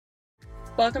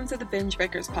Welcome to the Binge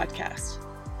Breakers podcast.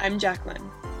 I'm Jacqueline.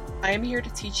 I am here to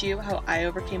teach you how I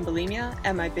overcame bulimia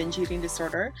and my binge eating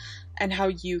disorder, and how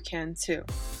you can too.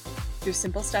 Through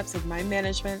simple steps of mind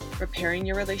management, repairing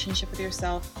your relationship with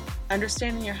yourself,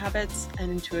 understanding your habits,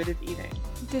 and intuitive eating.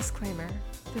 Disclaimer: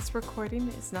 this recording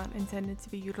is not intended to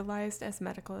be utilized as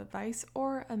medical advice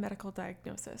or a medical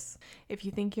diagnosis. If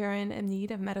you think you're in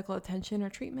need of medical attention or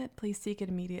treatment, please seek it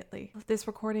immediately. This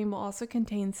recording will also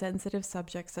contain sensitive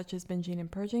subjects such as binging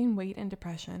and purging, weight, and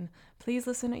depression. Please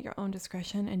listen at your own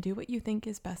discretion and do what you think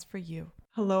is best for you.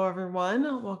 Hello,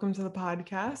 everyone. Welcome to the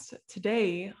podcast.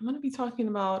 Today, I'm going to be talking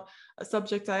about a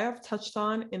subject I have touched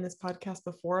on in this podcast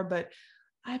before, but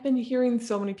I've been hearing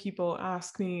so many people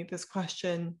ask me this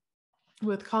question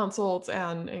with consults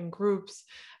and in groups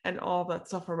and all that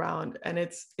stuff around. And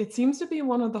it seems to be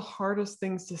one of the hardest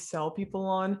things to sell people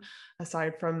on,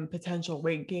 aside from potential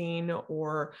weight gain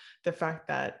or the fact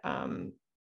that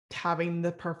having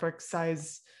the perfect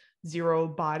size zero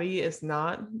body is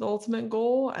not the ultimate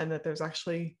goal, and that there's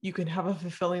actually, you can have a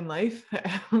fulfilling life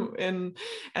and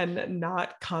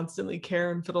not constantly care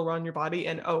and fiddle around your body.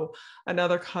 And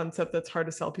another concept that's hard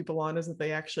to sell people on is that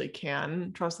they actually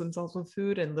can trust themselves with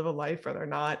food and live a life where they're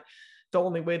not, the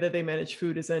only way that they manage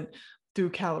food isn't through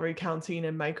calorie counting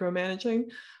and micromanaging.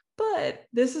 But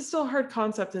this is still a hard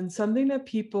concept and something that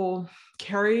people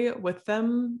carry with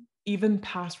them even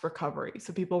past recovery.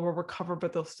 So people will recover,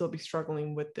 but they'll still be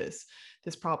struggling with this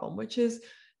problem, which is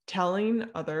telling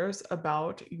others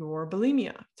about your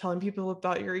bulimia, telling people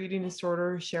about your eating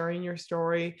disorder, sharing your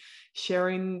story,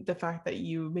 sharing the fact that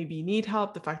you maybe need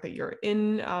help, the fact that you're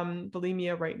in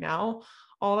bulimia right now,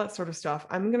 all that sort of stuff.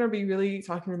 I'm going to be really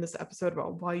talking in this episode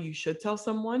about why you should tell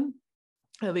someone,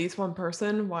 at least one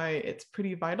person, why it's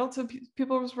pretty vital to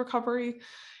people's recovery,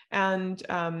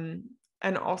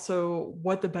 and also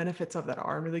what the benefits of that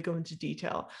are, and really go into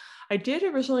detail. I did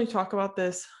originally talk about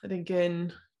this, I think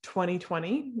in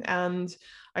 2020, and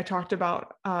I talked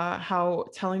about how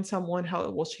telling someone how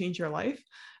it will change your life,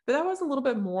 but that was a little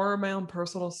bit more my own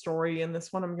personal story. And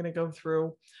this one, I'm going to go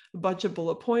through a bunch of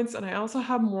bullet points, and I also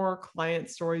have more client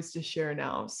stories to share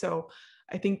now. So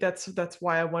I think that's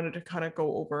why I wanted to kind of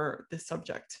go over this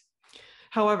subject.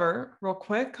 However, real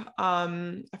quick,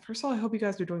 first of all, I hope you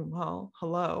guys are doing well.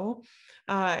 Hello.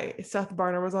 Seth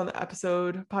Barner was on the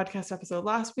podcast episode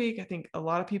last week. I think a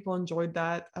lot of people enjoyed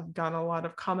that. I've gotten a lot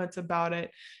of comments about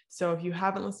it. So if you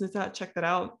haven't listened to that, check that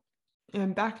out.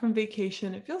 And back from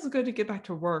vacation, it feels good to get back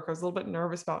to work. I was a little bit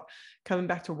nervous about coming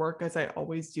back to work, as I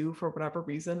always do for whatever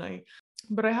reason.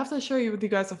 But I have to share with you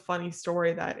guys a funny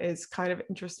story that is kind of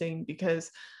interesting,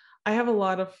 because I have a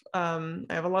lot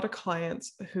of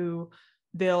clients who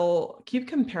they'll keep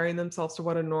comparing themselves to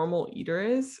what a normal eater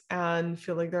is and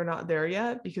feel like they're not there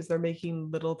yet because they're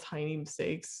making little tiny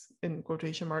mistakes, in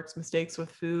quotation marks, mistakes with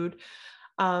food.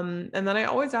 And then I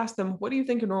always ask them, what do you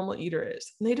think a normal eater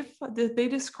is? And they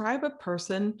describe a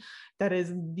person that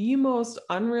is the most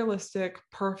unrealistic,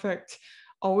 perfect,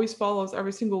 always follows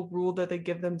every single rule that they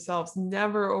give themselves,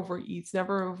 never overeats,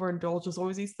 never overindulges,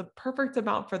 always eats the perfect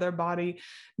amount for their body,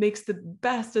 makes the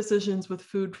best decisions with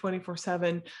food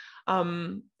 24/7.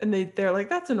 And they're like,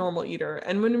 that's a normal eater.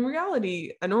 And when in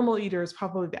reality, a normal eater is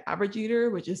probably the average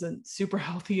eater, which isn't super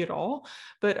healthy at all.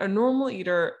 But a normal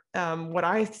eater, what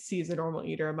I see as a normal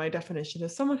eater, my definition,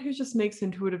 is someone who just makes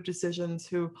intuitive decisions,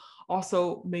 who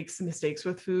also makes mistakes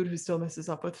with food, who still messes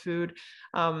up with food,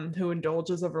 who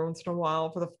indulges every once in a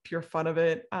while for the pure fun of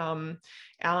it,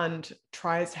 and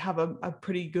tries to have a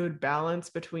pretty good balance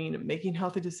between making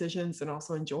healthy decisions and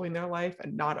also enjoying their life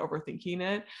and not overthinking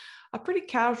it. A pretty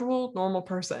casual, normal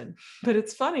person. But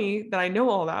it's funny that I know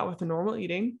all that with the normal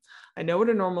eating. I know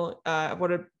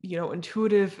what a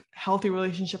intuitive, healthy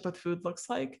relationship with food looks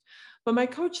like. But my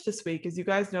coach this week, as you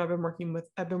guys know, I've been working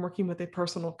with a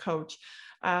personal coach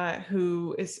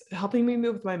who is helping me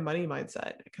move with my money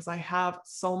mindset, because I have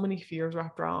so many fears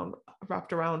wrapped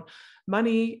around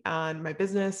money and my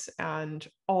business and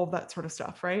all of that sort of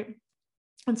stuff, right?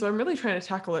 And so I'm really trying to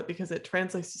tackle it because it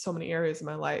translates to so many areas of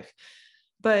my life.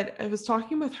 But I was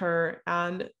talking with her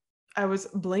and I was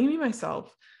blaming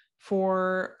myself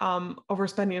for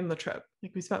overspending on the trip.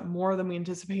 Like, we spent more than we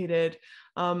anticipated.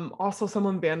 Also,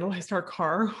 someone vandalized our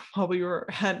car while we were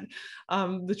at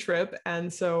the trip.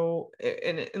 And so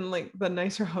in like the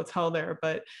nicer hotel there,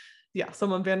 but yeah,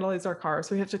 someone vandalized our car.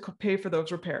 So we have to pay for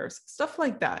those repairs, stuff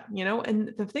like that,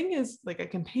 And the thing is, like, I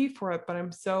can pay for it, but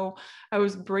I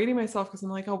was berating myself because I'm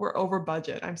like, oh, we're over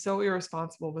budget. I'm so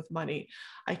irresponsible with money.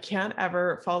 I can't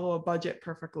ever follow a budget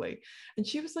perfectly. And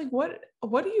she was like, what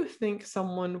do you think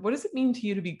what does it mean to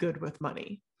you to be good with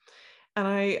money? And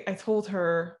I told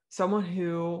her, someone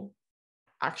who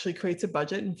actually creates a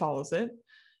budget and follows it.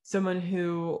 Someone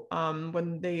who,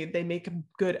 when they make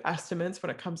good estimates when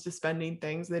it comes to spending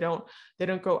things, they don't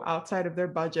go outside of their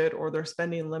budget or their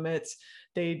spending limits.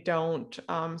 They don't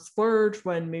splurge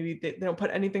when maybe they don't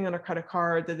put anything on a credit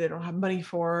card that they don't have money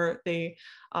for. They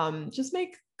just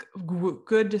make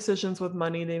good decisions with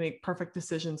money. They make perfect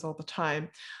decisions all the time.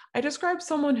 I describe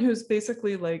someone who's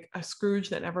basically like a Scrooge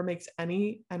that never makes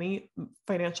any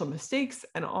financial mistakes,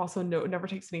 and also never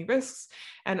takes any risks,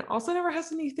 and also never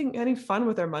has any fun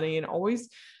with their money, and always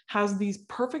has these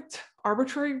perfect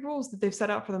arbitrary rules that they've set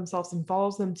out for themselves and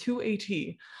follows them to a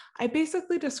T. I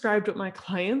basically described what my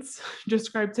clients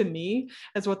describe to me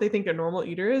as what they think a normal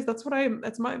eater is.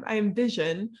 I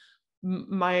envision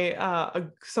my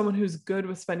someone who's good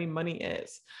with spending money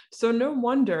is. So no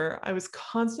wonder I was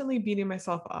constantly beating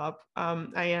myself up.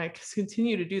 I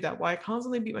continue to do that. Why I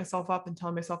constantly beat myself up and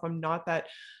tell myself I'm not that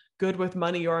good with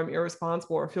money, or I'm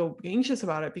irresponsible, or feel anxious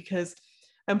about it, because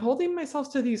I'm holding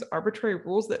myself to these arbitrary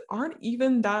rules that aren't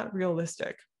even that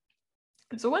realistic.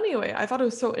 So anyway, I thought it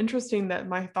was so interesting that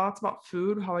my thoughts about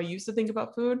food, how I used to think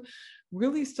about food,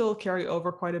 really still carry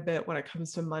over quite a bit when it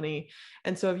comes to money.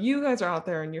 And so if you guys are out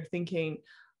there and you're thinking,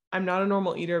 I'm not a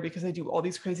normal eater because I do all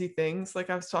these crazy things. Like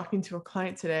I was talking to a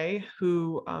client today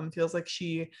who feels like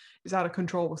she is out of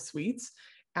control with sweets,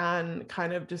 and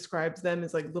kind of describes them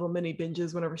as like little mini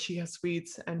binges whenever she has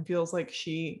sweets, and feels like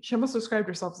she almost described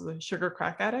herself as a sugar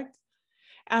crack addict.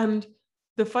 And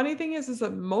the funny thing is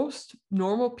that most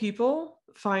normal people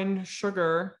find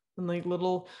sugar and like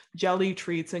little jelly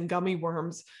treats and gummy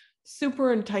worms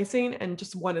super enticing, and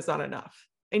just one is not enough.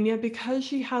 And yet, because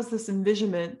she has this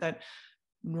envisionment that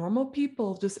normal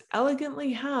people just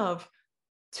elegantly have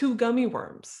 2 gummy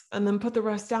worms and then put the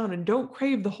rest down and don't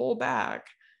crave the whole bag,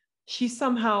 she's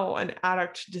somehow an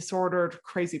addict, disordered,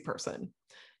 crazy person.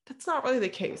 That's not really the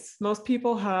case. Most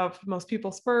people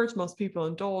splurge, most people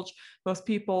indulge, most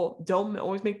people don't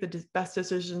always make the best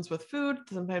decisions with food.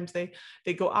 Sometimes they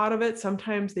go out of it,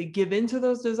 sometimes they give into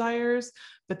those desires,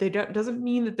 but doesn't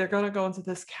mean that they're going to go into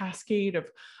this cascade of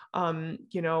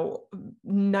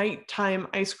nighttime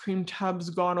ice cream tubs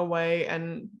gone away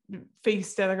and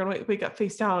they're going to wake up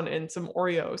face down in some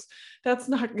Oreos. That's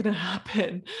not going to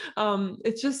happen.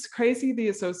 It's just crazy, the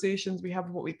associations we have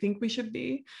of what we think we should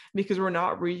be, because we're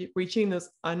not reaching those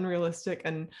unrealistic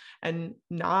and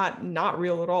not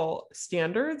real at all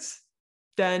standards.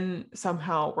 Then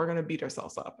somehow we're going to beat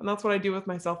ourselves up. And that's what I do with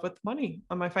myself with money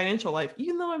on my financial life,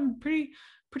 even though I'm pretty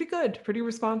good, pretty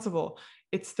responsible.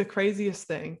 It's the craziest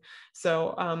thing.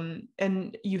 So,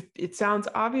 it sounds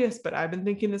obvious, but I've been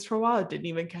thinking this for a while. I didn't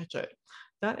even catch it.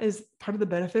 That is part of the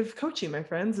benefit of coaching, my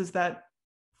friends, is that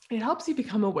it helps you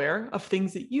become aware of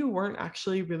things that you weren't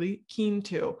actually really keen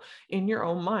to in your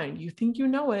own mind. You think you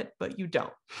know it, but you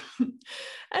don't.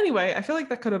 Anyway, I feel like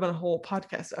that could have been a whole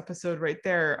podcast episode right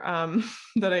there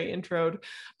that I introed.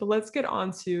 But let's get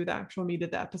on to the actual meat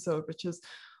of the episode, which is,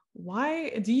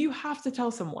 why do you have to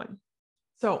tell someone?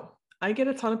 So I get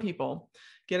a ton of people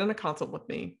get on a consult with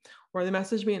me, or they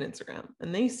message me on Instagram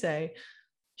and they say,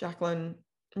 Jacqueline,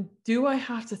 do I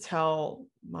have to tell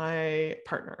my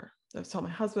partner? I tell my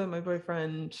husband, my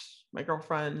boyfriend, my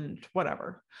girlfriend,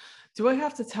 whatever. Do I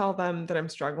have to tell them that I'm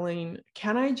struggling?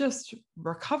 Can I just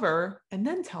recover and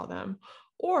then tell them?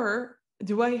 Or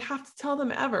do I have to tell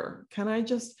them ever? Can I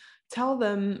just tell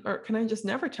them, or can I just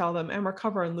never tell them and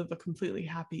recover and live a completely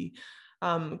happy,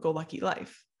 go lucky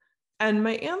life? And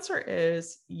my answer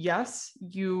is yes,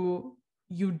 you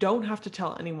don't have to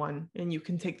tell anyone, and you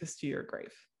can take this to your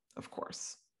grave, of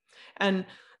course. And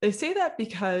they say that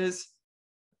because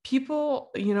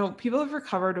people have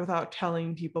recovered without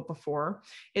telling people before.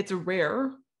 It's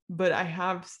rare, but I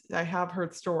have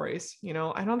heard stories.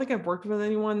 I don't think I've worked with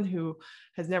anyone who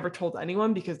has never told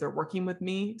anyone, because they're working with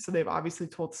me, so they've obviously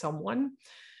told someone.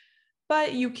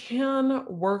 But you can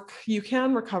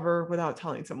recover without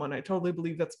telling someone. I totally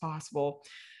believe that's possible.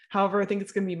 However, I think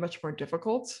it's going to be much more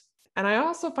difficult. And I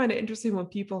also find it interesting when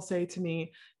people say to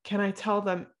me, can I tell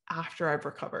them after I've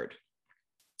recovered?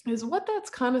 Is what that's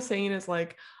kind of saying is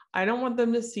like, I don't want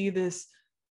them to see this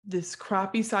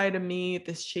crappy side of me,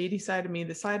 this shady side of me,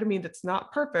 the side of me that's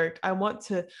not perfect. I want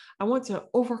to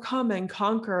overcome and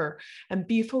conquer and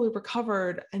be fully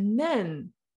recovered, and then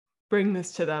bring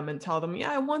this to them and tell them,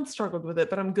 yeah, I once struggled with it,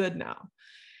 but I'm good now.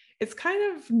 It's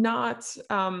kind of not,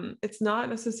 it's not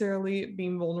necessarily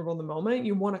being vulnerable in the moment.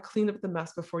 You want to clean up the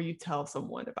mess before you tell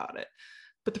someone about it.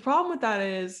 But the problem with that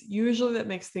is usually that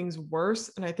makes things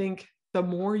worse. And I think the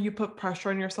more you put pressure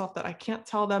on yourself that I can't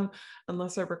tell them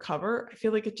unless I recover, I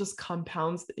feel like it just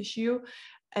compounds the issue.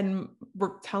 And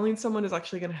telling someone is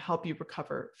actually going to help you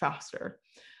recover faster.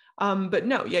 But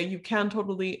no, yeah, you can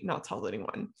totally not tell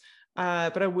anyone,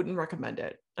 but I wouldn't recommend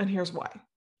it. And here's why.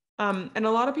 And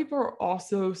a lot of people are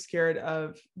also scared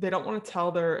of, they don't want to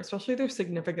tell especially their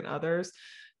significant others.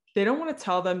 They don't want to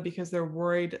tell them because they're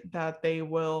worried that they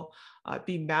will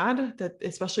be mad, that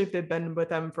especially if they've been with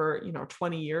them for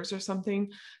 20 years or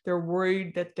something. They're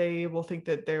worried that they will think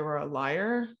that they were a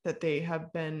liar, that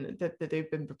they've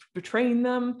been betraying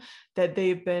them, that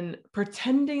they've been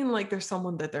pretending like they're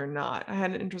someone that they're not. I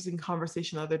had an interesting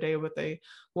conversation the other day with a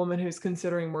woman who's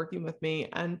considering working with me,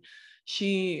 and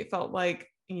she felt like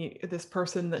this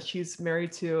person that she's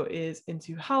married to is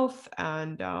into health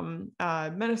and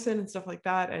medicine and stuff like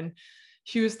that. And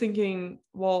she was thinking,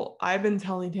 well, I've been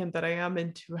telling him that I am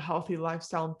into a healthy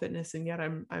lifestyle and fitness, and yet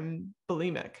I'm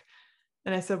bulimic.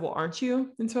 And I said, well, aren't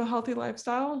you into a healthy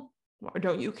lifestyle?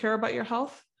 Don't you care about your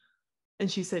health?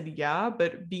 And she said, yeah,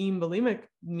 but being bulimic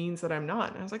means that I'm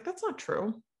not. And I was like, that's not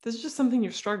true. This is just something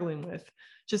you're struggling with.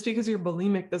 Just because you're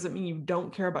bulimic doesn't mean you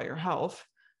don't care about your health.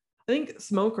 I think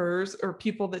smokers or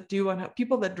people that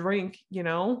drink,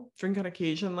 drink on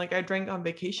occasion, like I drank on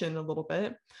vacation a little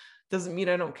bit, doesn't mean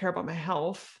I don't care about my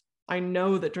health. I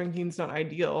know that drinking is not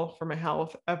ideal for my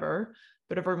health ever,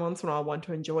 but every once in a while I want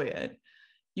to enjoy it.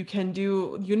 You can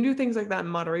do things like that in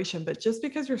moderation, but just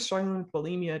because you're struggling with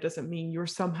bulimia doesn't mean you're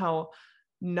somehow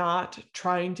not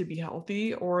trying to be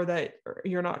healthy, or that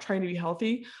you're not trying to be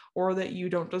healthy, or that you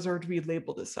don't deserve to be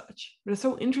labeled as such. But it's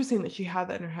so interesting that she had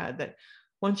that in her head, that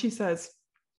when she says,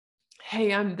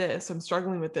 hey, I'm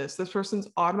struggling with this person's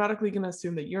automatically going to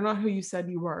assume that you're not who you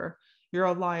said you were, you're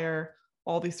a liar,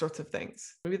 all these sorts of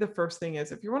things. Maybe the first thing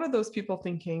is, if you're one of those people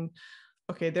thinking,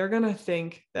 okay, they're going to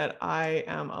think that I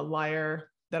am a liar,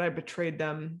 that I betrayed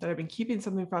them, that I've been keeping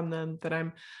something from them, that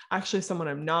I'm actually someone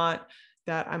I'm not,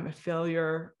 that I'm a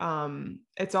failure.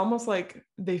 It's almost like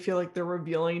they feel like they're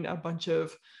revealing a bunch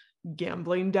of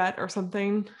gambling debt or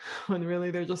something, when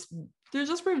really they're just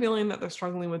revealing that they're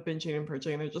struggling with binging and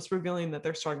purging. They're just revealing that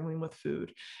they're struggling with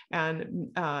food and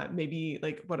maybe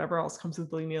like whatever else comes with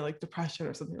bulimia, like depression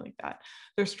or something like that.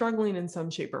 They're struggling in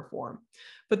some shape or form,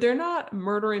 but they're not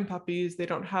murdering puppies. They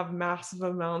don't have massive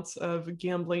amounts of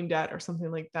gambling debt or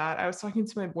something like that. I was talking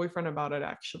to my boyfriend about it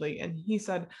actually, and he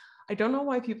said, I don't know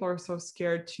why people are so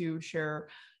scared to share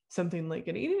something like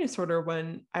an eating disorder,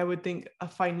 when I would think a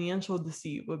financial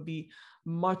deceit would be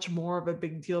much more of a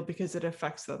big deal because it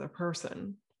affects the other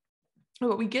person.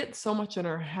 But we get so much in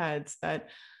our heads that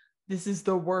this is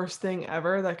the worst thing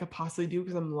ever that I could possibly do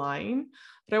because I'm lying.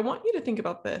 But I want you to think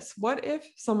about this. What if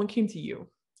someone came to you,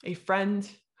 a friend,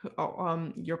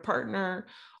 your partner,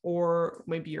 or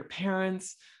maybe your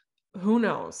parents, who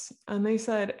knows, and they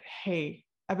said, hey,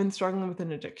 I've been struggling with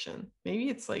an addiction. Maybe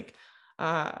it's like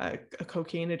a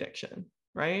cocaine addiction,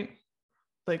 right?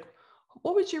 Like,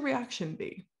 what would your reaction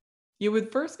be? You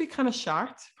would first be kind of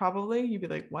shocked, probably. You'd be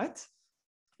like, what?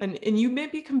 And you may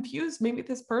be confused. Maybe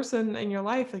this person in your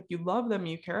life, like you love them,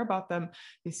 you care about them.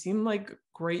 They seem like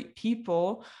great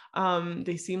people.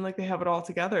 They seem like they have it all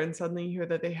together. And suddenly you hear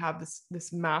that they have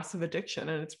this massive addiction,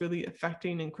 and it's really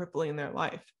affecting and crippling their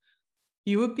life.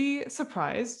 You would be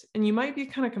surprised, and you might be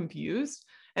kind of confused.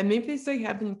 And maybe they say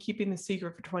have been keeping the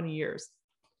secret for 20 years.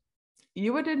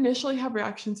 You would initially have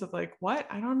reactions of like, what?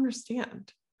 I don't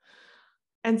understand.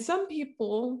 And some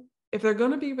people, if they're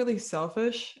going to be really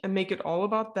selfish and make it all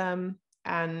about them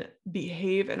and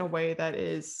behave in a way that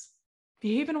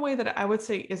I would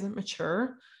say isn't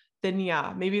mature, then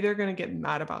yeah, maybe they're going to get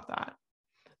mad about that.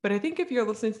 But I think if you're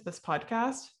listening to this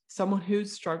podcast, someone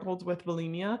who's struggled with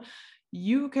bulimia,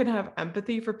 you can have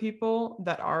empathy for people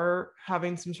that are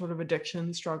having some sort of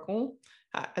addiction struggle,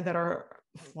 that are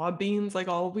flawed beings like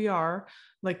we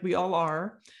all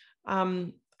are.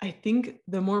 I think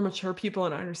the more mature people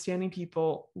and understanding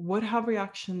people would have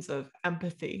reactions of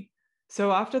empathy.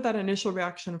 So after that initial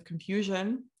reaction of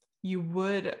confusion, you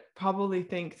would probably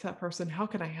think to that person, how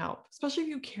can I help? Especially if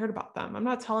you cared about them. I'm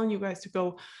not telling you guys to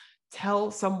go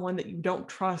tell someone that you don't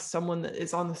trust, someone that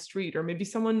is on the street, or maybe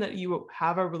someone that you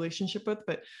have a relationship with,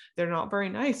 but they're not very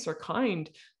nice or kind.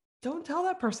 Don't tell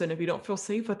that person if you don't feel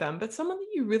safe with them, but someone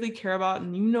that you really care about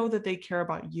and you know that they care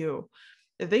about you.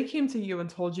 If they came to you and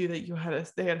told you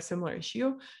that they had a similar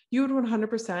issue, you would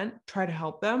 100% try to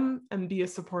help them and be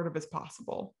as supportive as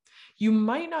possible. You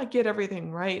might not get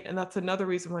everything right. And that's another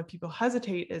reason why people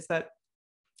hesitate, is that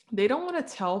they don't want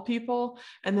to tell people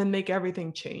and then make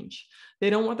everything change.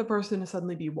 They don't want the person to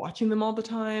suddenly be watching them all the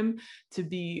time, to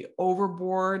be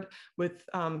overboard with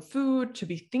food, to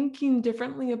be thinking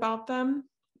differently about them.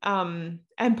 And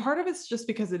part of it's just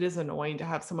because it is annoying to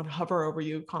have someone hover over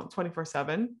you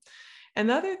 24/7. And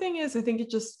the other thing is, I think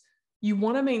you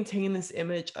want to maintain this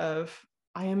image of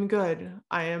I am good.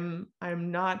 I'm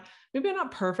not, maybe I'm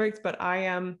not perfect, but I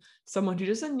am someone who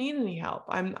doesn't need any help.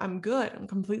 I'm good. I'm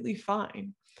completely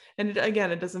fine. And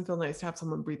again, it doesn't feel nice to have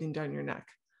someone breathing down your neck.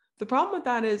 The problem with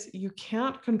that is you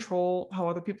can't control how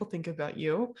other people think about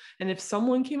you. And if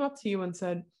someone came up to you and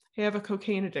said, "Hey, I have a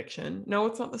cocaine addiction." No,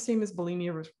 it's not the same as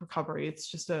bulimia recovery. It's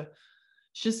just a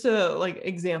like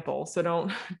example. So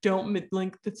don't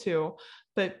link the two.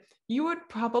 But you would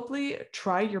probably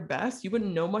try your best. You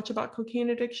wouldn't know much about cocaine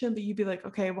addiction, but you'd be like,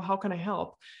 okay, well, how can I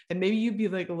help? And maybe you'd be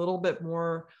like a little bit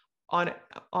more on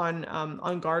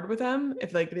on guard with them.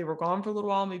 If like they were gone for a little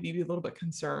while, maybe you'd be a little bit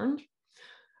concerned.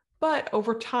 But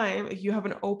over time, if you have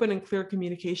an open and clear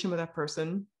communication with that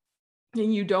person,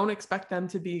 and you don't expect them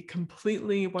to be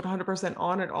completely 100%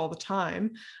 on it all the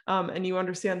time, and you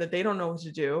understand that they don't know what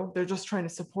to do, they're just trying to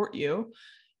support you,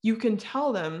 you can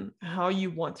tell them how you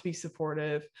want to be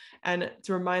supportive and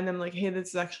to remind them like, hey,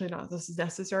 this is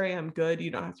necessary. I'm good.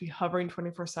 You don't have to be hovering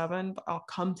 24/7, but I'll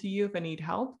come to you if I need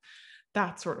help,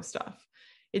 that sort of stuff.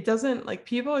 It doesn't, like,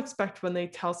 people expect when they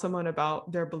tell someone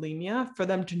about their bulimia for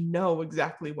them to know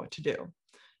exactly what to do.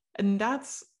 And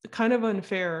that's kind of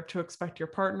unfair to expect your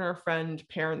partner, friend,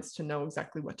 parents to know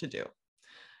exactly what to do.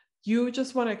 You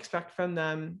just want to expect from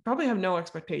them, probably have no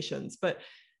expectations, but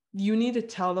you need to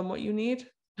tell them what you need,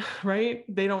 right?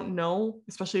 They don't know,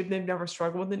 especially if they've never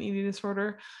struggled with an eating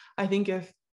disorder. I think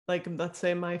if, like, let's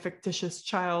say my fictitious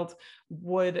child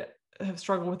would have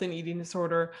struggled with an eating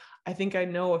disorder, I think I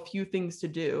know a few things to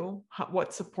do,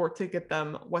 what support to get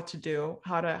them, what to do,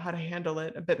 how to handle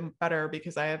it a bit better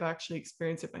because I have actually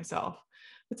experienced it myself.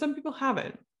 But some people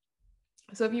haven't.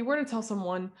 So if you were to tell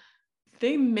someone,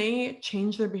 they may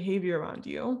change their behavior around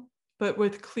you, but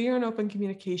with clear and open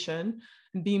communication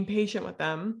and being patient with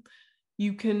them,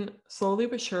 you can slowly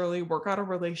but surely work out a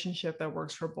relationship that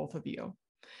works for both of you.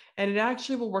 And it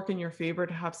actually will work in your favor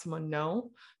to have someone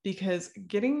know, because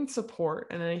getting support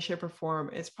in any shape or form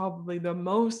is probably the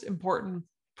most important,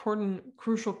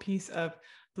 crucial piece of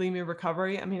bulimia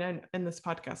recovery. I mean, in this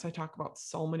podcast, I talk about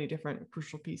so many different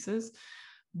crucial pieces,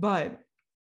 but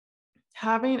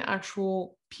having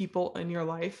actual people in your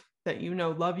life that you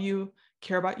know love you,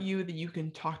 care about you, that you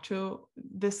can talk to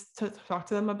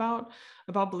them about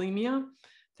bulimia,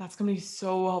 that's going to be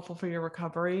so helpful for your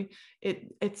recovery.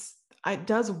 It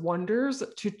does wonders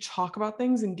to talk about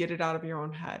things and get it out of your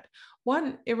own head.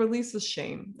 One, it releases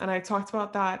shame, and I talked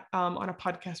about that on a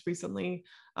podcast recently.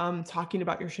 Talking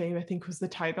about your shame, I think, was the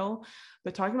title.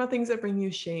 But talking about things that bring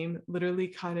you shame literally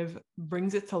kind of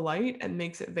brings it to light and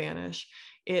makes it vanish.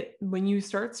 When you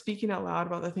start speaking out loud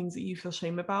about the things that you feel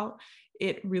shame about,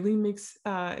 it really makes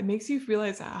you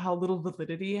realize how little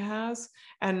validity it has,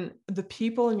 and the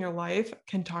people in your life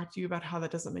can talk to you about how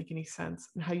that doesn't make any sense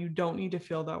and how you don't need to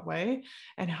feel that way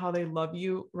and how they love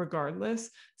you regardless.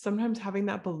 Sometimes having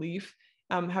that belief,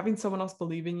 having someone else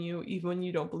believe in you even when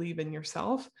you don't believe in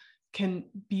yourself, can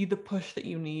be the push that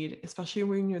you need, especially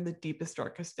when you're in the deepest,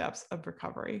 darkest depths of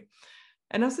recovery.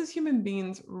 And us as human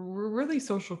beings, we're really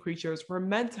social creatures. We're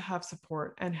meant to have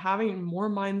support, and having more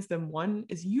minds than one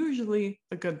is usually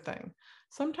a good thing.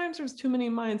 Sometimes there's too many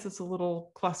minds, it's a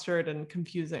little clustered and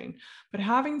confusing, but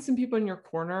having some people in your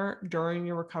corner during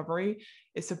your recovery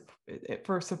is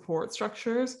for support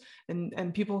structures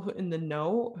and people who in the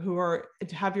know, who are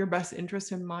to have your best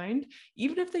interest in mind.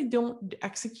 Even if they don't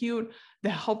execute the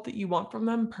help that you want from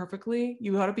them perfectly,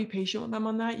 you got to be patient with them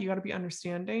on that. You got to be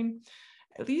understanding.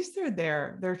 At least they're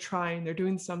there, they're trying, they're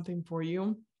doing something for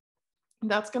you.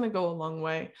 That's going to go a long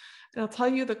way. And I'll tell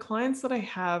you, the clients that I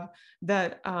have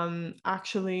that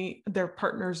actually their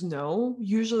partners know,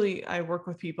 usually I work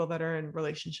with people that are in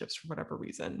relationships for whatever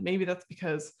reason. Maybe that's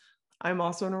because I'm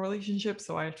also in a relationship,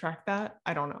 so I attract that.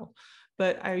 I don't know.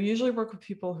 But I usually work with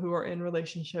people who are in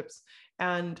relationships,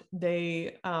 and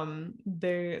the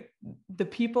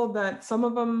people that, some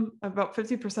of them, about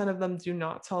 50% of them, do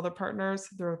not tell their partners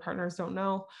don't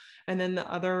know, and then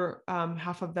the other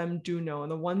half of them do know,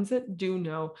 and the ones that do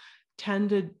know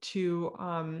tended to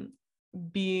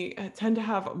tend to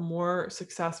have more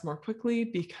success more quickly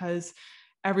because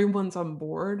everyone's on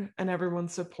board and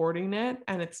everyone's supporting it,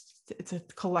 and it's a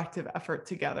collective effort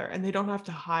together, and they don't have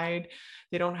to hide,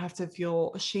 they don't have to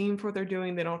feel ashamed for what they're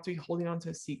doing, they don't have to be holding on to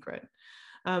a secret.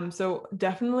 So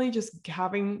definitely just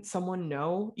having someone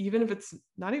know, even if it's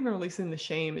not even releasing the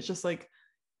shame, it's just like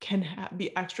can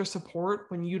be extra support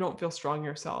when you don't feel strong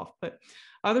yourself. But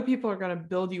other people are going to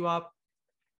build you up,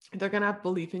 they're going to have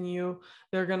belief in you,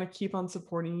 they're going to keep on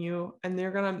supporting you, and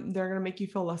they're going to make you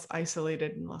feel less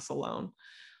isolated and less alone.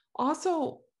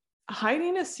 Also,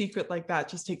 hiding a secret like that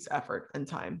just takes effort and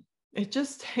time. It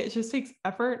just takes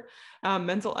effort,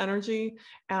 mental energy,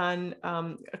 and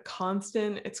a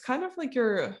constant. It's kind of like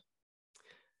you're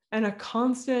in a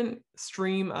constant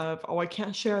stream of, oh, I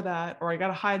can't share that, or I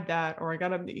gotta hide that, or I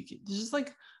gotta. It's just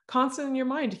like constant in your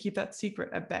mind to keep that secret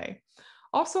at bay.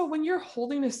 Also, when you're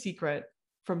holding a secret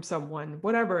from someone,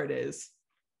 whatever it is,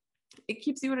 it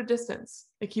keeps you at a distance.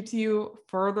 It keeps you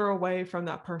further away from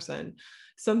that person.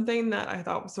 Something that I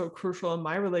thought was so crucial in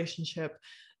my relationship.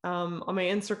 On my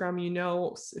Instagram,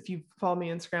 if you follow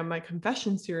me on Instagram, my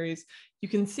confession series, you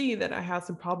can see that I had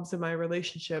some problems in my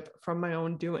relationship from my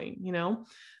own doing,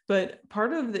 But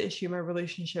part of the issue in my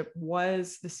relationship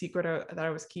was the secret that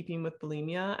I was keeping with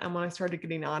bulimia. And when I started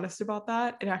getting honest about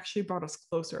that, it actually brought us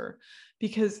closer,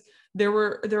 because there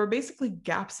were basically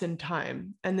gaps in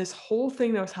time and this whole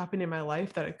thing that was happening in my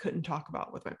life that I couldn't talk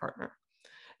about with my partner.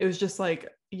 It was just like,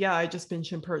 yeah, I just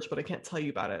binge and purge, but I can't tell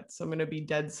you about it. So I'm going to be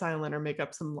dead silent or make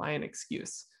up some lying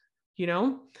excuse, you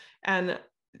know? And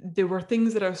there were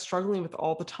things that I was struggling with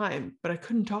all the time, but I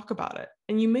couldn't talk about it.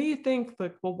 And you may think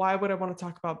like, well, why would I want to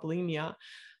talk about bulimia?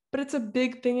 But it's a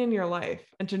big thing in your life,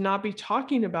 and to not be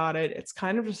talking about it, it's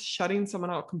kind of just shutting someone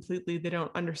out completely. They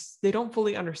don't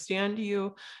fully understand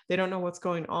you. They don't know what's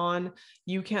going on.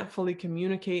 You can't fully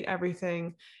communicate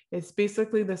everything. It's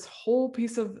basically this whole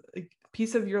piece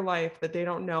of your life that they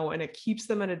don't know, and it keeps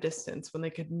them at a distance when they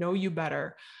could know you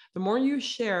better. The more you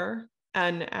share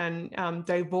and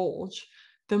divulge,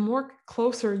 the more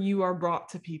closer you are brought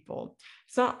to people.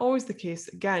 It's not always the case.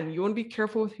 Again, you want to be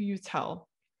careful with who you tell.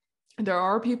 There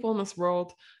are people in this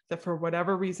world that for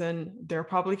whatever reason, they're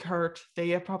probably hurt. They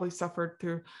have probably suffered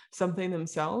through something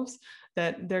themselves,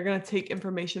 that they're going to take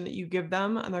information that you give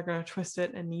them and they're going to twist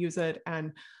it and use it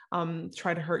and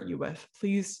try to hurt you with.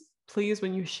 Please,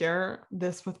 when you share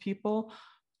this with people,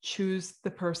 choose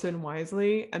the person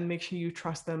wisely and make sure you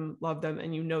trust them, love them,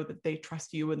 and you know that they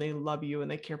trust you and they love you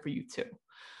and they care for you too.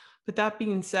 But that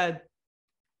being said,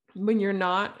 when you're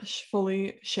not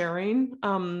fully sharing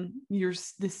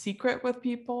the secret with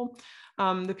people,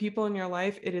 the people in your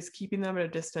life, it is keeping them at a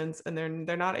distance, and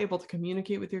they're not able to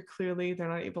communicate with you clearly. They're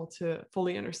not able to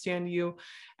fully understand you,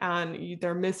 and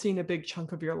they're missing a big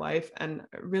chunk of your life. And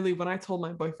really, when I told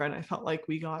my boyfriend, I felt like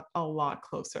we got a lot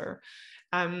closer.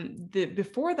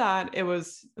 Before that, it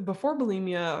was before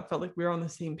bulimia, I felt like we were on the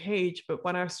same page. But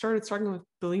when I started struggling with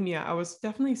bulimia, I was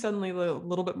definitely suddenly a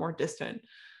little bit more distant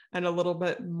and a little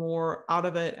bit more out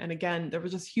of it. And again, there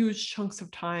was just huge chunks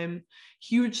of time,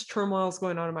 huge turmoils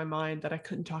going on in my mind that I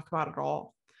couldn't talk about at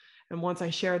all. And once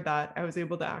I shared that, I was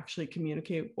able to actually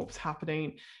communicate what was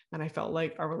happening. And I felt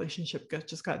like our relationship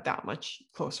just got that much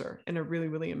closer in a really,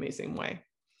 really amazing way.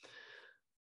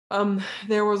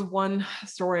 There was one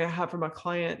story I had from a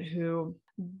client who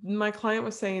my client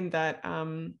was saying that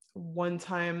one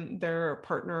time their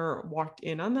partner walked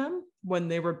in on them when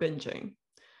they were binging.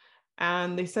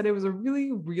 And they said it was a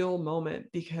really real moment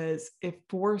because it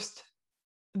forced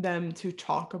them to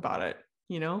talk about it.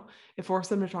 It forced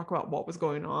them to talk about what was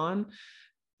going on.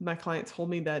 My client told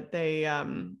me that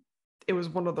it was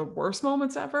one of the worst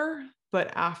moments ever.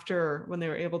 But after, when they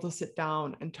were able to sit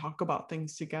down and talk about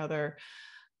things together,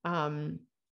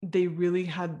 they really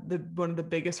had one of the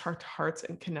biggest heart-to-hearts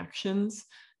and connections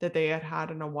that they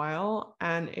had in a while.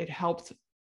 And it helped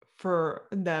for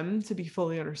them to be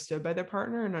fully understood by their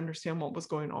partner and understand what was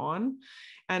going on.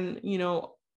 And,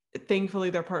 thankfully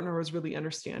their partner was really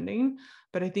understanding,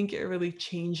 but I think it really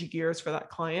changed gears for that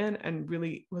client and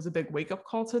really was a big wake-up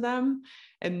call to them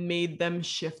and made them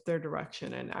shift their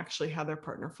direction and actually have their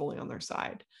partner fully on their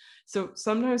side. So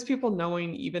sometimes people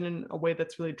knowing, even in a way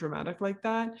that's really dramatic like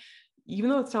that, even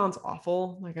though it sounds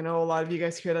awful, like I know a lot of you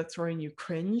guys hear that story and you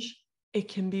cringe, it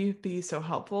can be so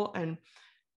helpful. And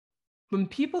when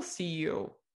people see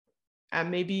you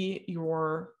and maybe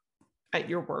you're at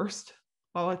your worst,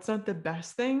 while it's not the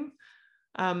best thing,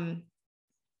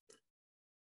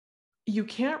 you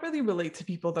can't really relate to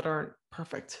people that aren't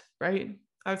perfect, right?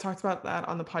 I talked about that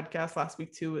on the podcast last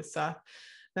week too with Seth,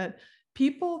 that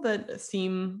people that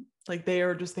seem like they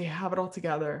have it all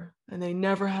together and they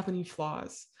never have any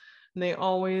flaws. And they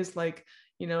always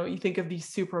you think of these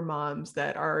super moms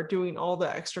that are doing all the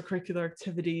extracurricular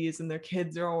activities and their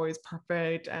kids are always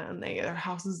perfect and their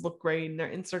houses look great and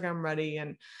they're Instagram ready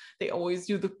and they always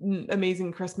do the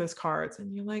amazing Christmas cards.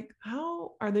 And you're like,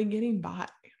 how are they getting by?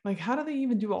 Like, how do they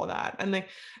even do all that? And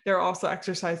they're also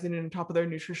exercising on top of their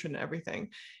nutrition and everything.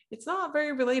 It's not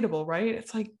very relatable, right?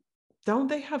 It's like, don't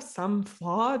they have some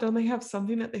flaw? Don't they have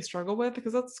something that they struggle with?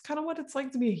 Because that's kind of what it's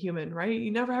like to be a human, right? You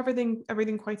never have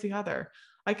everything quite together.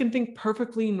 I can think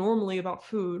perfectly normally about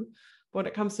food, when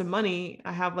it comes to money,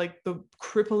 I have like the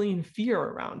crippling fear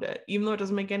around it, even though it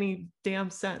doesn't make any damn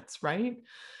sense, right?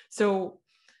 So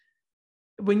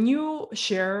when you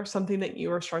share something that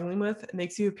you are struggling with, it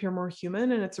makes you appear more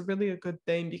human, and it's really a good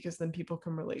thing because then people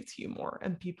can relate to you more,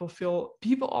 and people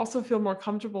also feel more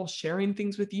comfortable sharing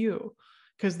things with you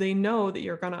because they know that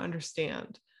you're going to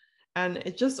understand. And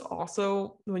it just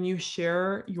also, when you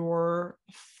share your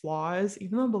flaws,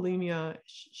 even though bulimia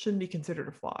shouldn't be considered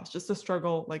a flaw, it's just a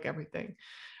struggle like everything.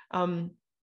 Um,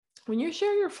 when you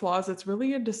share your flaws, it's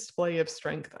really a display of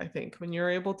strength, I think. When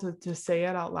you're able to say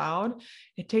it out loud,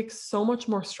 it takes so much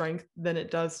more strength than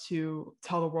it does to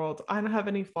tell the world, I don't have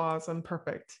any flaws, I'm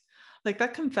perfect. Like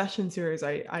that confession series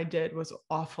I did was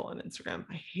awful on Instagram.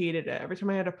 I hated it. Every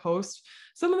time I had a post,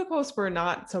 some of the posts were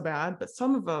not so bad, but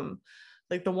some of them,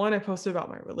 like the one I posted about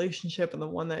my relationship and the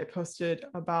one that I posted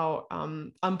about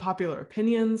unpopular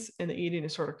opinions in the eating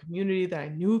disorder community that I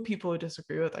knew people would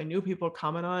disagree with, I knew people would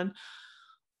comment on,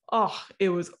 oh, it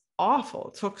was awful.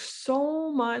 It took so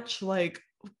much like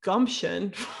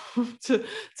gumption to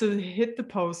hit the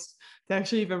post, to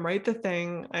actually even write the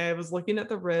thing. I was looking at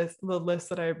the list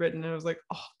that I had written, and I was like,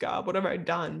 oh God, what have I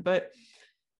done? But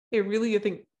it really, I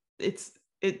think it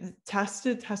test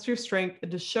your strength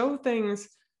and to show things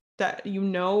that you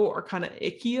know are kind of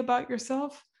icky about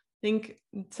yourself. I think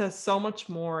it says so much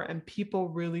more, and people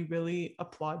really, really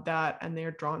applaud that, and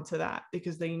they're drawn to that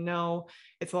because they know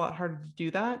it's a lot harder to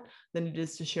do that than it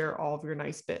is to share all of your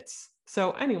nice bits.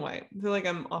 So anyway, I feel like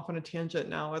I'm off on a tangent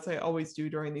now, as I always do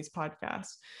during these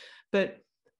podcasts, but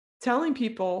telling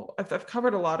people, I've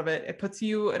covered a lot of it. It puts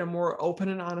you in a more open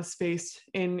and honest space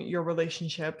in your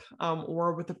relationship,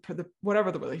 or with the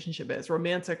whatever the relationship is,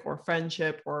 romantic or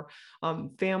friendship or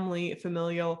family,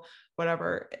 familial,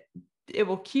 whatever. It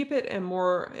will keep it and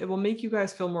more, it will make you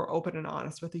guys feel more open and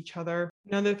honest with each other.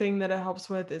 Another thing that it helps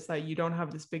with is that you don't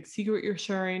have this big secret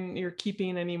you're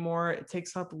keeping anymore. It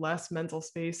takes up less mental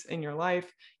space in your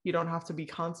life. You don't have to be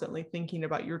constantly thinking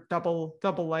about your double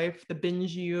life, the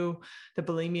binge you, the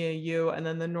bulimia you, and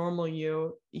then the normal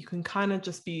you. You can kind of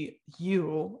just be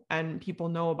you, and people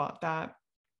know about that.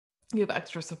 You have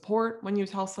extra support when you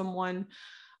tell someone.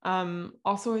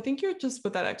 Also, I think you're just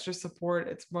with that extra support,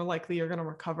 it's more likely you're going to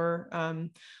recover.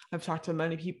 I've talked to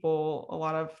many people, a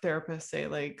lot of therapists say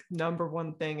like number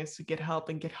one thing is to get help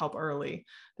and get help early.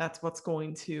 That's what's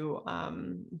going to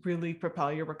really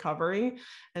propel your recovery.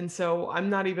 And so I'm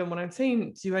not even, when I'm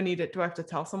saying, do I need it? Do I have to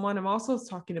tell someone? I'm also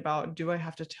talking about, do I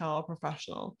have to tell a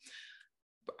professional?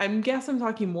 I'm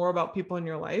talking more about people in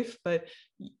your life, but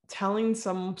telling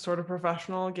some sort of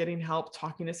professional, getting help,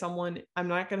 talking to someone, I'm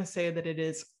not going to say that it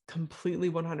is completely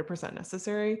 100%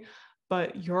 necessary,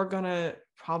 but you're going to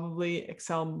probably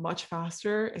excel much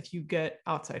faster if you get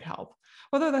outside help,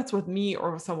 whether that's with me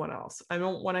or with someone else.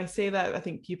 When I say that, I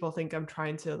think people think I'm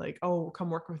trying to like, oh, come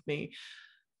work with me.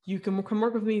 You can come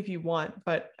work with me if you want,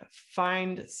 but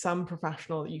find some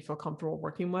professional that you feel comfortable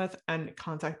working with and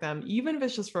contact them, even if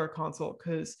it's just for a consult,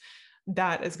 because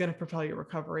that is going to propel your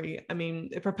recovery. I mean,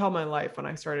 it propelled my life when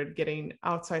I started getting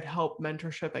outside help,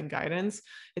 mentorship, and guidance.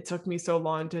 It took me so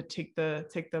long to do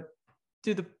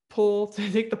the pull,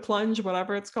 to take the plunge,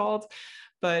 whatever it's called.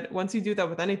 But once you do that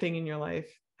with anything in your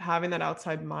life, having that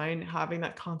outside mind, having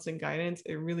that constant guidance,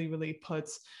 it really, really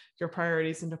puts your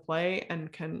priorities into play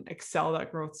and can excel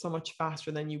that growth so much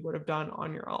faster than you would have done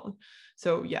on your own.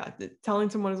 So yeah,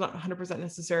 telling someone is not 100%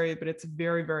 necessary, but it's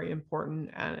very, very important,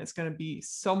 and it's going to be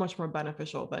so much more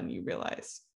beneficial than you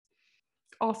realize.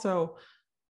 Also,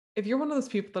 if you're one of those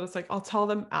people that it's like, I'll tell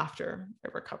them after I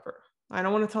recover. I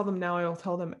don't want to tell them now, I'll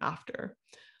tell them after.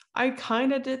 I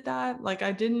kind of did that. Like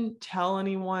I didn't tell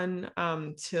anyone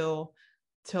till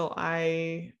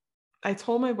I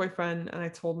told my boyfriend and I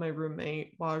told my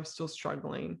roommate while I was still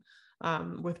struggling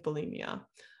with bulimia,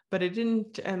 but it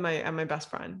didn't. And my best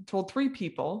friend told 3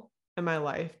 people in my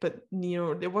life, but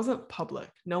it wasn't public.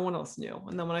 No one else knew.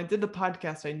 And then when I did the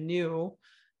podcast, I knew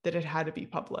that it had to be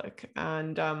public.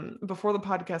 And before the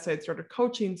podcast, I had started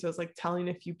coaching, so I was like telling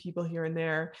a few people here and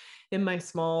there in my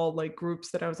small like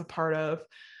groups that I was a part of.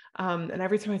 And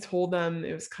every time I told them,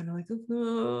 it was kind of like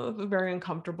very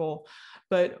uncomfortable.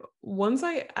 But once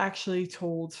I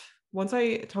told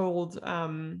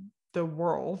the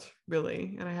world,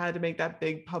 really, and I had to make that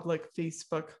big public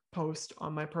Facebook post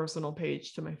on my personal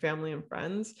page to my family and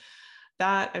friends,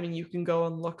 that, I mean, you can go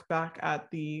and look back at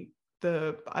the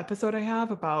episode I have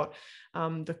about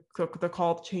the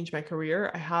call to change my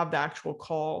career. I have the actual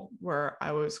call where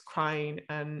I was crying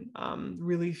and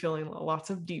really feeling lots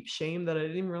of deep shame that I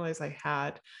didn't even realize I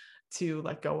had to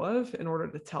let go of in order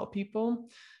to tell people.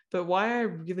 But why I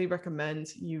really recommend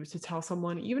you to tell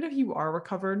someone, even if you are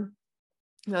recovered,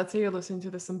 let's say you're listening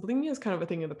to this and bulimia is kind of a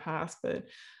thing of the past, but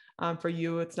for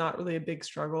you, it's not really a big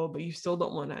struggle, but you still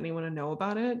don't want anyone to know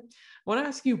about it. I want to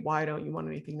ask you, why don't you want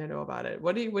anything to know about it?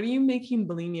 What are you making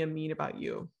bulimia mean about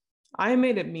you? I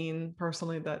made it mean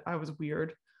personally that I was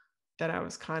weird, that I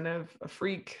was kind of a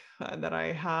freak, that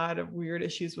I had weird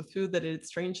issues with food, that I did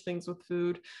strange things with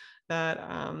food, that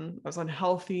I was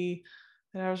unhealthy,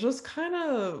 and I was just kind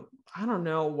of, I don't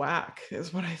know, whack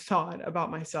is what I thought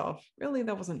about myself. Really,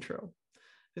 that wasn't true.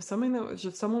 If someone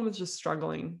was just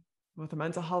struggling with a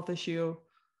mental health issue,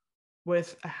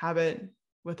 with a habit,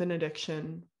 with an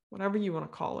addiction, whatever you want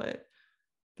to call it,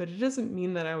 but it doesn't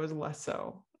mean that I was less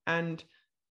so. And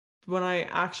when I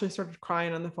actually started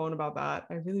crying on the phone about that,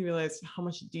 I really realized how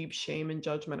much deep shame and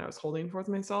judgment I was holding towards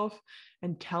myself.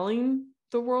 And telling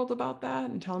the world about that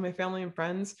and telling my family and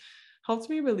friends helped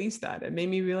me release that. It made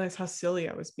me realize how silly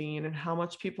I was being and how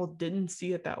much people didn't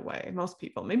see it that way. Most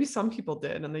people, maybe some people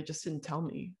did, and they just didn't tell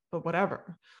me, but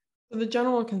whatever. So the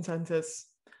general consensus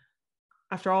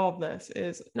after all of this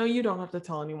is, no, you don't have to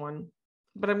tell anyone,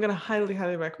 but I'm going to highly,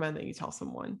 highly recommend that you tell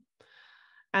someone.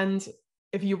 And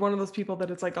if you're one of those people that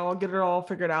it's like, oh, I'll get it all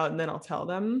figured out and then I'll tell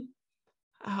them,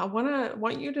 I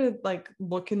want you to like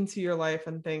look into your life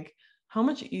and think, how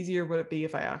much easier would it be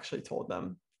if I actually told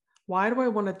them? Why do I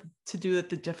want to do it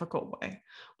the difficult way?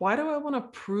 Why do I want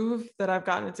to prove that I've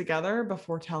gotten it together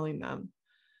before telling them?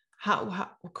 How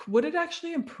would it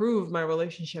actually improve my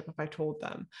relationship if I told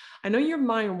them? I know your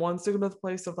mind wants to go to the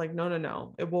place of like,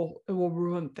 no, it will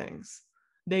ruin things.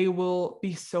 They will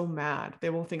be so mad. They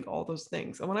will think all those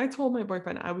things. And when I told my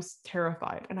boyfriend, I was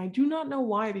terrified. And I do not know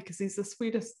why, because he's the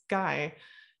sweetest guy,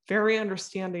 very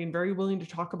understanding, very willing to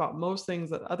talk about most things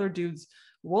that other dudes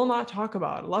will not talk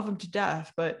about. I love him to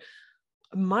death. But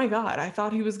my God, I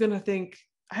thought he was going to think,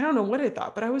 I don't know what I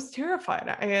thought, but I was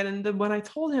terrified. And then when I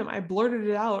told him, I blurted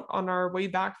it out on our way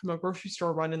back from a grocery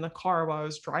store run in the car while I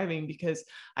was driving, because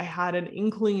I had an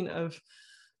inkling of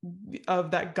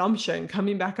that gumption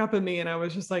coming back up in me. And I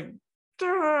was just like,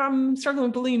 I'm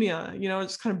struggling with bulimia,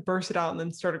 just kind of burst it out and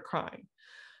then started crying.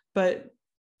 But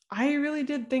I really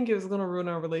did think it was going to ruin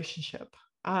our relationship.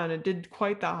 And it did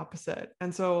quite the opposite.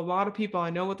 And so a lot of people, I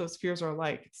know what those fears are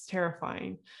like. It's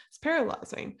terrifying. It's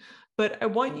paralyzing. But I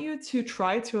want you to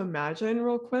try to imagine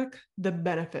real quick the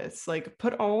benefits. Like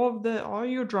put all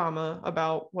your drama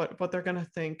about what they're going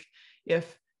to think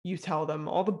if you tell them,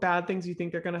 all the bad things you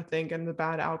think they're going to think and the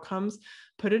bad outcomes,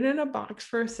 put it in a box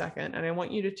for a second. And I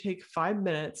want you to take 5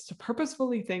 minutes to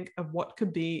purposefully think of what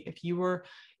could be if you were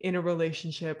in a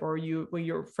relationship, or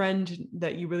your friend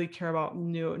that you really care about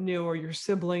knew, or your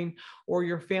sibling, or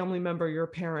your family member, your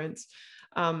parents,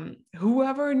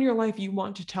 whoever in your life you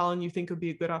want to tell and you think would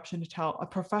be a good option to tell, a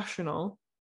professional,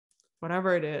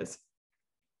 whatever it is.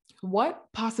 What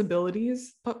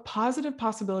positive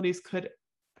possibilities could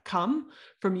come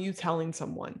from you telling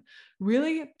someone?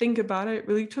 Really think about it,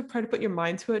 really try to put your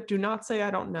mind to it. Do not say,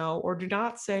 I don't know, or do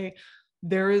not say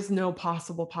there is no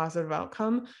possible positive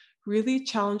outcome. Really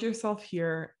challenge yourself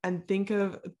here and think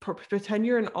of, pretend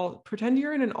you're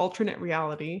in an alternate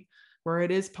reality where it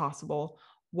is possible.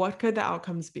 What could the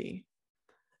outcomes be?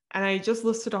 And I just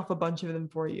listed off a bunch of them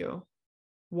for you.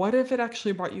 What if it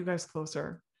actually brought you guys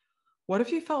closer? What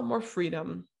if you felt more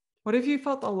freedom? What if you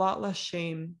felt a lot less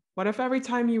shame? What if every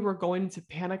time you were going into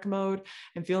panic mode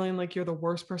and feeling like you're the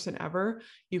worst person ever,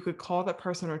 you could call that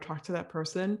person or talk to that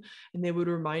person and they would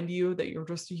remind you that you're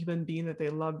just a human being that they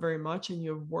love very much and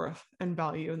you have worth and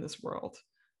value in this world,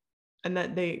 and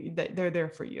that they're there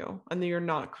for you and that you're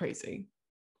not crazy?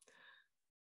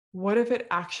 What if it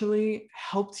actually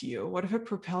helped you? What if it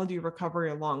propelled your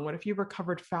recovery along? What if you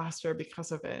recovered faster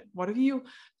because of it? What if you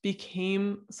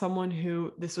became someone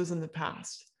who this was in the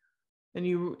past?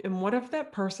 And what if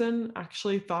that person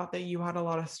actually thought that you had a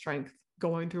lot of strength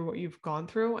going through what you've gone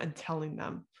through and telling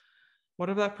them? What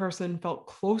if that person felt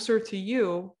closer to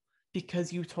you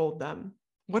because you told them?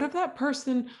 What if that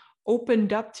person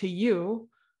opened up to you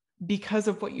because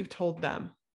of what you told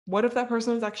them? What if that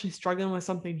person was actually struggling with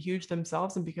something huge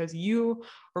themselves, and because you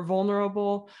were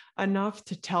vulnerable enough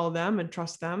to tell them and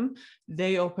trust them,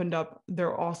 they opened up?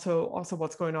 They're also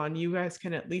what's going on. You guys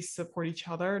can at least support each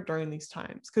other during these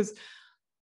times, because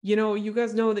you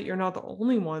guys know that you're not the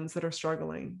only ones that are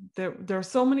struggling. There are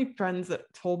so many friends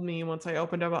that told me once I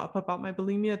opened up about my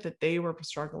bulimia that they were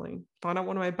struggling. Found out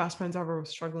one of my best friends ever was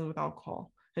struggling with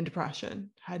alcohol and depression.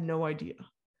 Had no idea,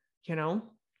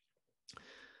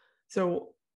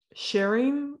 So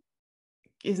sharing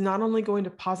is not only going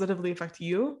to positively affect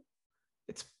you,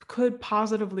 it could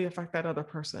positively affect that other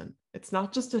person. It's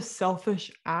not just a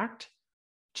selfish act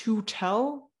to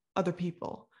tell other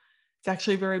people. It's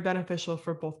actually very beneficial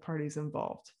for both parties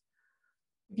involved.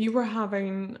 If you were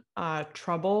having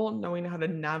trouble knowing how to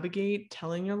navigate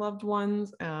telling your loved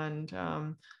ones and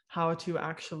how to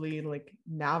actually like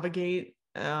navigate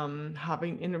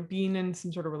being in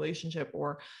some sort of relationship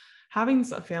or having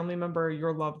a family member,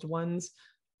 your loved ones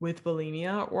with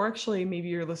bulimia, or actually maybe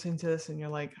you're listening to this and you're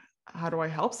like, how do I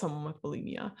help someone with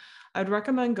bulimia? I'd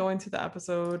recommend going to the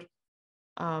episode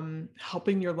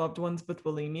helping your loved ones with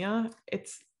bulimia.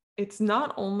 It's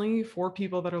not only for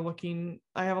people that are looking.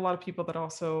 I have a lot of people that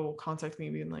also contact me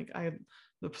being like,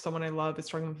 someone I love is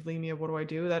struggling with bulimia. What do I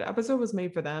do? That episode was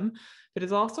made for them. But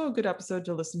it's also a good episode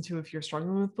to listen to if you're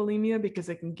struggling with bulimia, because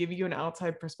it can give you an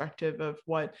outside perspective of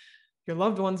what your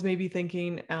loved ones may be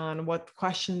thinking and what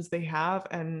questions they have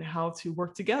and how to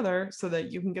work together so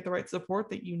that you can get the right support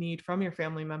that you need from your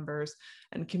family members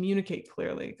and communicate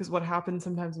clearly. Because what happens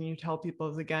sometimes when you tell people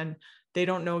is, again, they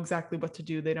don't know exactly what to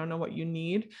do. They don't know what you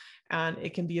need, and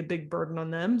it can be a big burden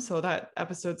on them. So that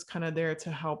episode's kind of there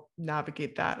to help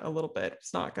navigate that a little bit.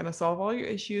 It's not going to solve all your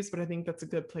issues, but I think that's a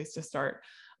good place to start.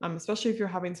 Especially if you're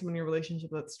having someone in your relationship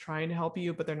that's trying to help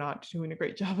you, but they're not doing a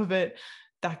great job of it.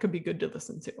 That could be good to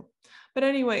listen to. But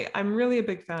anyway, I'm really a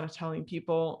big fan of telling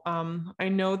people. I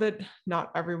know that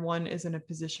not everyone is in a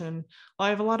position. Well,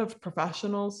 I have a lot of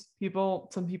professionals,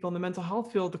 some people in the mental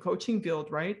health field, the coaching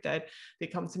field, right? That they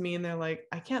come to me and they're like,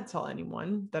 I can't tell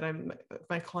anyone that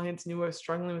my clients knew I was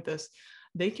struggling with this.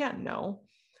 They can't know.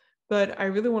 But I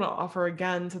really want to offer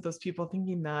again to those people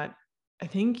thinking that I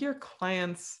think your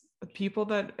clients, people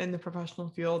that in the professional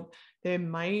field, they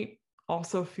might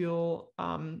also feel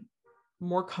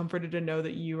more comforted to know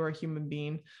that you are a human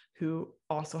being who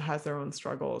also has their own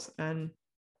struggles, and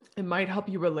it might help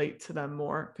you relate to them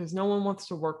more, because no one wants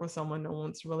to work with someone, no one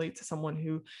wants to relate to someone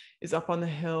who is up on the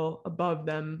hill above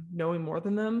them, knowing more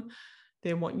than them.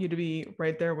 They want you to be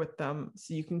right there with them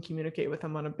so you can communicate with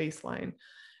them on a baseline.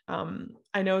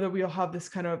 I know that we all have this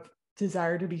kind of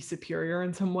desire to be superior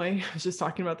in some way. I was just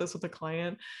talking about this with a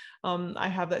client. I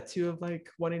have that too, of like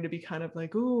wanting to be kind of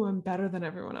like, oh, I'm better than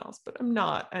everyone else, but I'm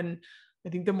not. And I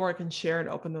think the more I can share and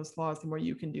open those flaws, the more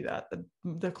you can do that,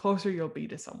 the closer you'll be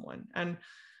to someone. And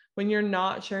when you're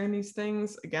not sharing these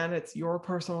things, again, it's your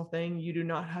personal thing. You do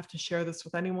not have to share this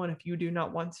with anyone if you do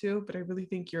not want to, but I really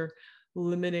think you're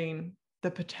limiting the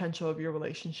potential of your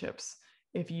relationships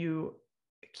if you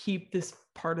keep this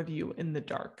part of you in the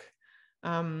dark.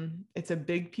 It's a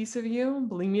big piece of you.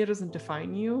 Bulimia doesn't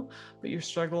define you, but your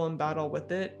struggle and battle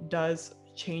with it does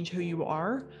change who you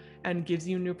are and gives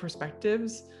you new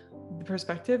perspectives, the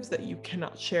perspectives that you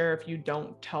cannot share if you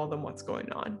don't tell them what's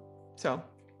going on. So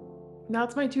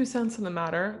that's my 2 cents in the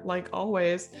matter. Like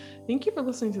always, thank you for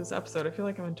listening to this episode. I feel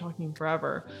like I've been talking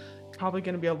forever. Probably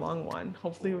going to be a long one.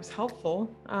 Hopefully it was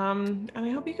helpful. And I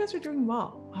hope you guys are doing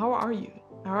well. How are you?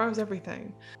 How is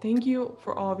everything? Thank you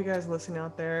for all of you guys listening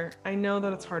out there. I know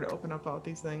that it's hard to open up about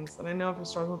these things. And I know if you're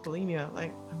struggling with bulimia,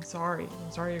 like, I'm sorry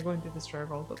you're going through this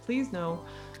struggle, but please know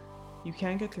you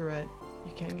can get through it.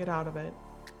 You can get out of it.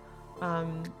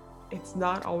 It's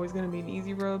not always going to be an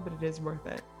easy road, but it is worth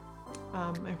it.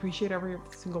 I appreciate every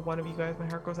single one of you guys. My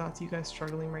heart goes out to you guys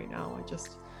struggling right now.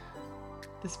 This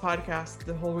podcast,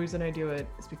 the whole reason I do it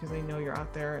is because I know you're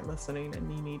out there listening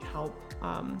and you need help.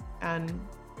 And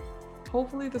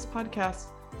hopefully this podcast,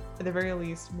 at the very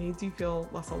least, made you feel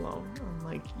less alone and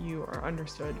like you are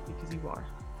understood, because you are.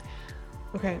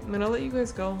 Okay, I'm gonna let you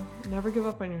guys go. Never give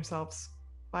up on yourselves.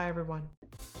 Bye, everyone.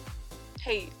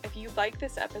 Hey, if you like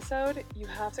this episode, you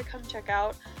have to come check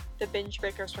out the Binge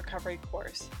Breakers Recovery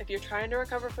course. If you're trying to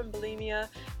recover from bulimia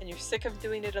and you're sick of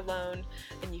doing it alone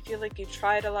and you feel like you've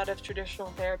tried a lot of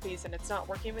traditional therapies and it's not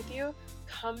working with you,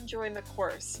 come join the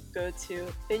course. Go to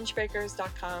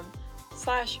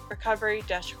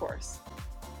bingebreakers.com/recovery-course.